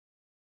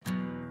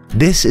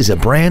This is a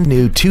brand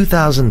new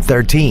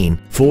 2013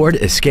 Ford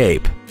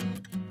Escape.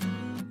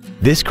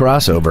 This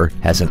crossover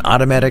has an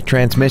automatic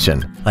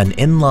transmission, an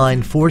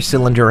inline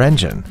 4-cylinder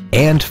engine,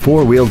 and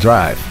 4-wheel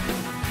drive.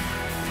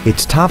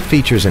 Its top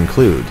features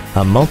include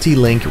a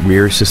multi-link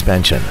rear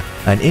suspension,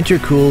 an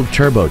intercooled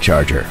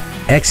turbocharger,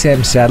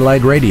 XM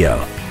satellite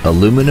radio,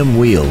 aluminum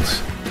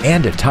wheels,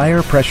 and a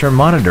tire pressure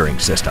monitoring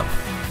system.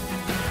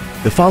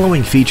 The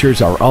following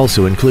features are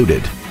also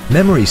included: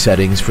 memory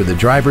settings for the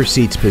driver's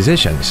seat's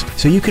positions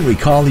so you can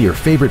recall your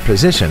favorite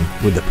position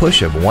with the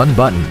push of one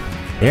button,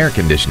 air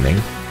conditioning,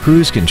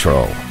 cruise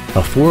control,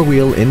 a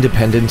 4-wheel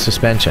independent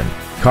suspension,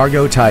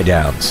 cargo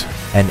tie-downs,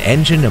 an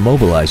engine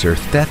immobilizer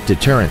theft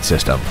deterrent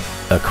system,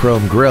 a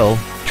chrome grille,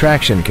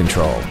 traction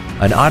control,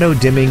 an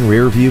auto-dimming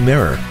rear-view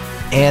mirror,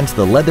 and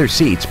the leather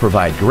seats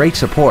provide great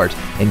support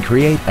and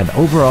create an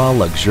overall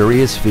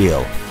luxurious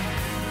feel.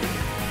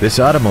 This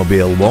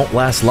automobile won't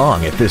last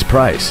long at this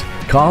price.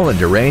 Call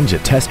and arrange a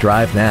test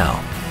drive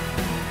now.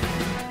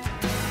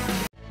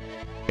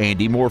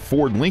 Andy Mohr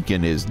Ford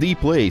Lincoln is the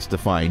place to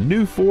find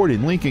new Ford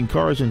and Lincoln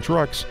cars and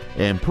trucks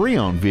and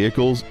pre-owned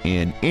vehicles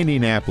in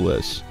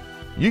Indianapolis.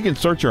 You can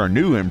search our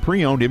new and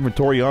pre-owned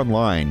inventory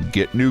online,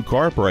 get new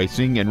car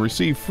pricing, and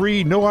receive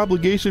free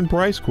no-obligation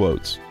price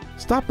quotes.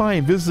 Stop by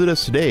and visit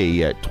us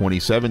today at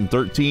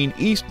 2713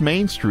 East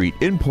Main Street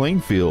in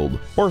Plainfield,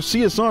 or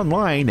see us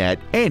online at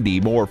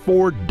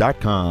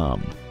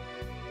andymohrford.com.